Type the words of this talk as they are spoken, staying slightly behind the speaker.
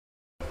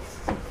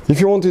If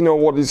you want to know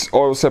what is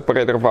oil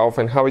separator valve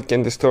and how it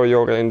can destroy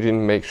your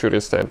engine, make sure you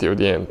stay till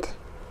the end.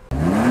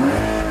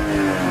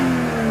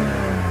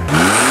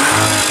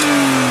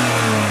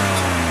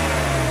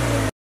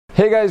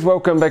 Hey guys,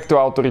 welcome back to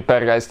Auto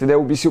Repair guys. Today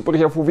will be super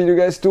helpful video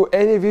guys to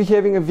any of you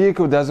having a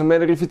vehicle. Doesn't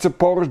matter if it's a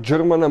Porsche,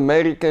 German,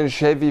 American,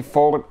 Chevy,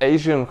 Ford,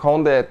 Asian,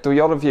 Honda,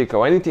 Toyota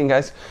vehicle, anything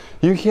guys.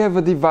 You have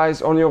a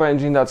device on your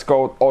engine that's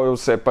called oil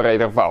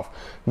separator valve.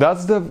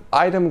 That's the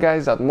item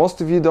guys that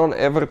most of you don't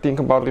ever think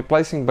about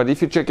replacing, but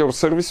if you check your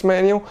service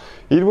manual,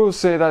 it will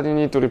say that you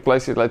need to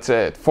replace it, let's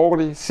say at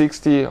 40,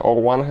 60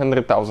 or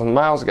 100,000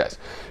 miles guys.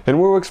 And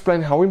we'll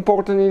explain how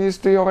important it is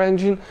to your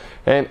engine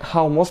and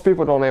how most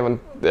people don't even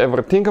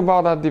ever think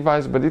about that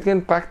device, but it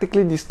can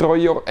practically destroy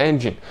your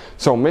engine.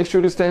 So make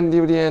sure you stay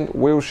until the end.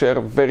 We'll share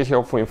very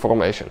helpful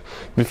information.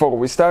 Before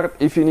we start,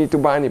 if you need to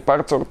buy any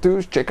parts or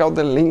tools, check out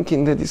the link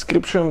in the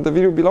description of the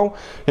video below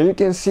and you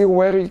can see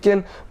where you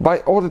can buy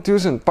all the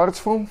tools and parts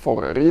from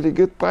for a really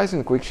good price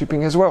and quick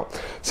shipping as well.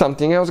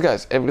 Something else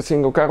guys, every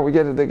single car we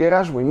get at the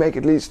garage, we make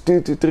at least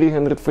 200 to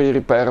 300 free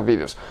repair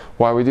videos.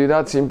 Why we do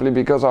that? Simply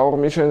because our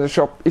mission in the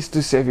shop is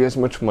to save you as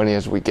much money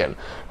as we can.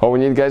 All we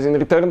need guys in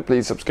return,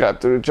 please subscribe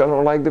to the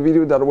channel, like the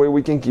video, that way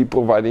we can keep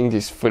providing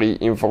this free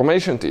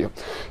information to you.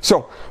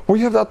 So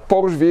we have that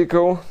Porsche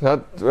vehicle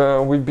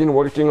that we've been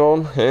working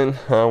on,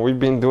 and we've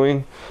been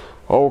doing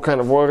all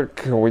kind of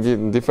work. We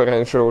did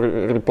differential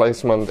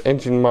replacement,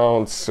 engine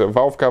mounts,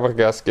 valve cover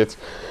gaskets.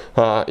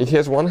 It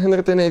has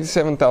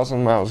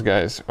 187,000 miles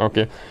guys,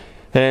 okay,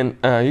 and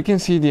you can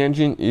see the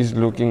engine is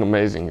looking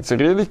amazing. It's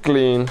really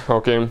clean,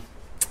 okay.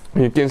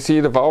 You can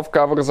see the valve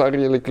covers are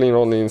really clean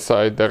on the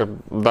inside. They're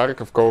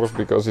dark of course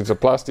because it's a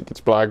plastic,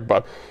 it's black,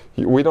 but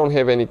we don't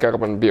have any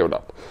carbon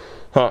buildup.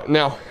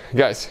 Now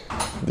guys,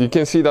 you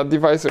can see that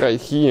device right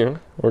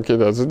here, okay,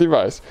 that's the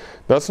device.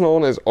 That's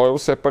known as oil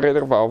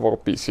separator valve or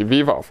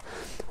PCV valve.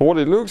 What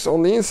it looks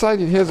on the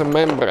inside, it has a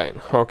membrane.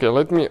 Okay,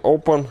 let me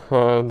open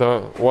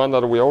the one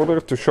that we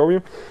ordered to show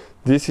you.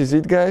 This is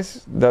it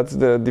guys, that's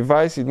the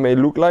device. It may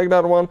look like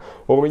that one,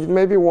 or it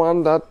may be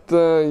one that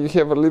you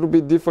have a little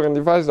bit different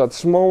device that's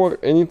smaller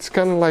and it's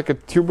kind of like a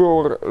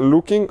tubular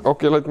looking.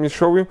 Okay, let me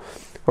show you.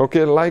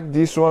 Okay, like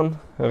this one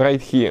right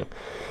here.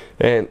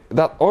 And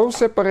that oil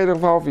separator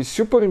valve is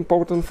super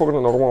important for the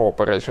normal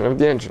operation of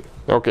the engine.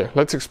 Okay,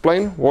 let's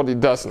explain what it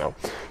does now.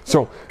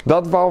 So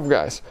that valve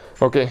guys,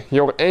 okay,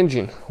 your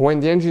engine, when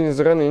the engine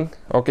is running,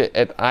 okay,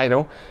 at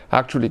idle,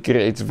 actually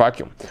creates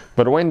vacuum.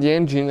 But when the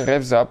engine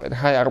revs up at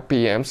high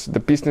RPMs, the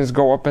pistons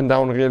go up and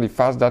down really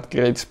fast. That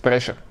creates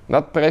pressure.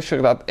 That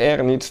pressure, that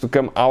air needs to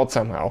come out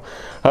somehow.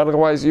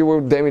 Otherwise you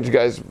will damage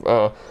guys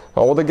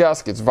all the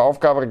gaskets, valve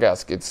cover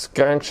gaskets,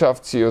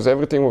 crankshaft seals,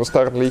 everything will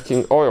start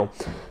leaking oil.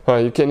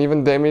 You can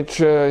even damage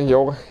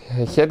your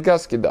head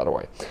gasket that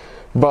way.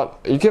 But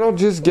you cannot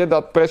just get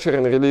that pressure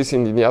and release it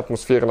in the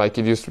atmosphere like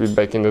it used to be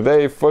back in the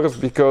day. First,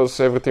 because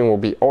everything will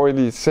be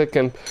oily.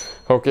 Second,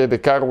 okay, the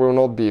car will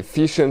not be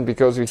efficient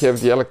because we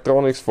have the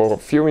electronics for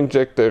fuel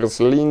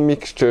injectors, lean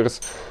mixtures.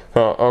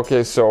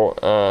 Okay, so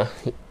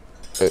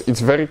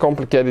it's very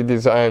complicated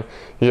design.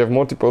 You have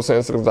multiple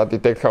sensors that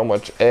detect how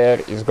much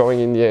air is going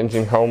in the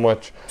engine, how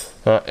much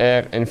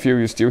air and fuel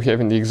you still have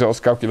in the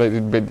exhaust,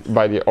 calculated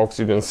by the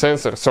oxygen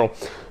sensor. So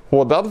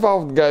what that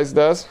valve guys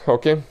does,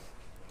 okay,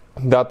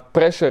 that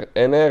pressure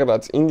and air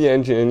that's in the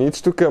engine and needs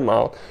to come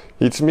out,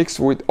 it's mixed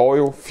with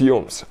oil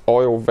fumes,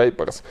 oil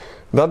vapors.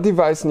 That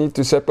device needs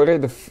to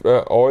separate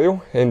the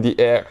oil and the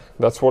air.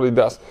 That's what it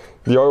does.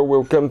 The oil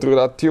will come through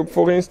that tube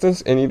for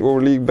instance and it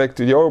will leak back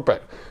to the oil pan.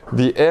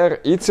 The air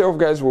itself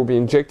guys will be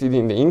injected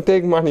in the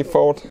intake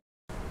manifold.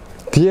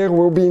 The air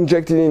will be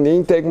injected in the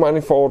intake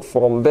manifold.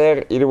 From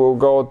there it will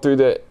go to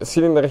the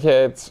cylinder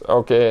heads,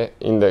 okay,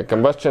 in the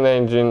combustion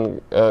engine,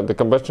 the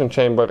combustion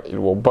chamber.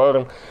 It will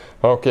burn,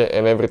 okay,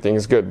 and everything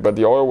is good, but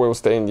the oil will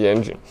stay in the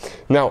engine.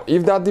 Now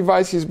if that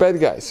device is bad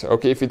guys,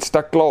 okay, if it's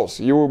stuck close,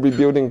 you will be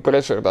building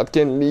pressure that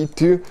can lead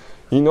to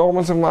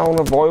enormous amount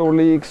of oil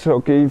leaks.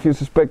 Okay, if you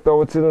suspect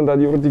all of a sudden that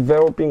you're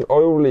developing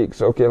oil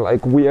leaks, okay,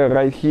 like we are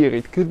right here,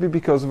 it could be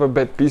because of a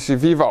bad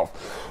PCV valve.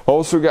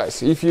 Also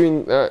guys, if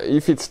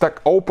it's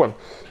stuck open,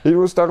 it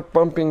will start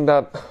pumping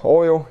that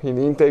oil in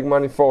the intake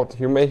manifold.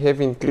 You may have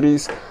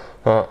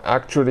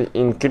actually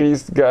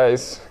increased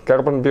guys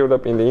carbon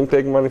buildup in the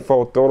intake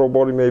manifold. Throttle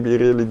body may be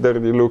really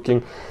dirty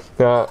looking.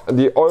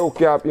 The oil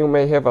cap, you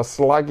may have a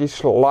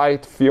sluggish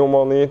light film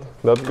on it.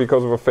 That's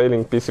because of a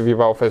failing PCV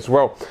valve as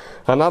well.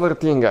 Another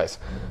thing guys,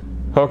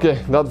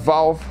 okay, that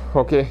valve,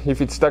 okay,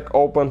 if it's stuck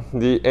open,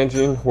 the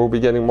engine will be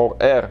getting more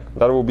air.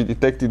 That will be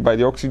detected by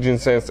the oxygen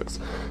sensors.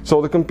 So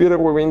the computer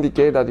will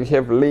indicate that you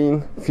have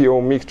lean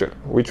fuel mixture,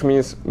 which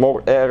means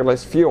more air,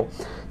 less fuel.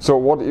 So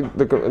what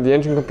the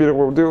engine computer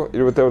will do,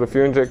 it will tell the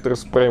fuel injector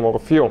spray more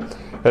fuel.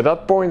 At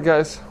that point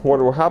guys, what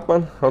will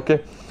happen,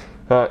 okay,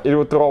 it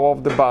will throw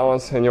off the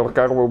balance and your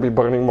car will be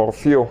burning more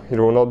fuel. It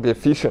will not be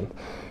efficient.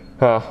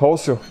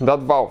 Also, that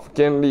valve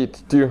can lead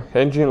to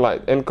engine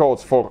light and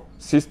codes for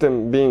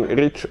system being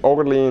rich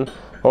or lean,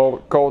 or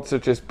codes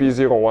such as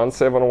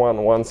P0171,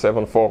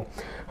 174.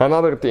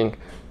 Another thing,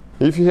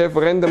 If you have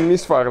random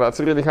misfire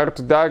that's really hard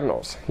to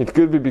diagnose, it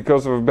could be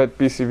because of a bad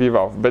PCV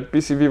valve. Bad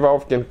PCV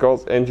valve can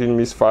cause engine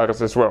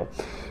misfires as well.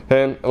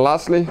 And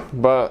lastly,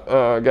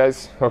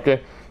 guys,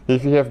 okay,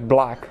 if you have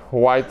black,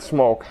 white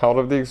smoke out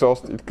of the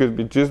exhaust, it could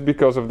be just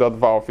because of that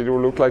valve. It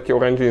will look like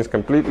your engine is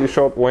completely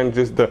short when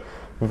just the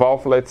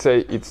valve, let's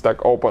say, it's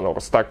stuck open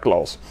or stuck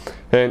closed.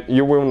 And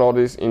you will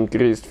notice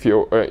increased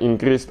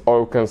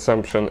oil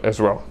consumption as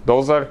well.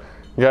 Those are,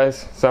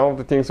 guys, some of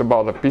the things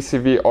about the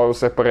PCV oil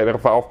separator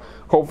valve.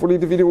 Hopefully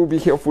the video will be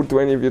helpful to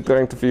any of you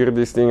trying to figure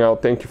this thing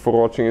out. Thank you for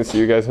watching and see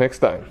you guys next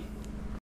time.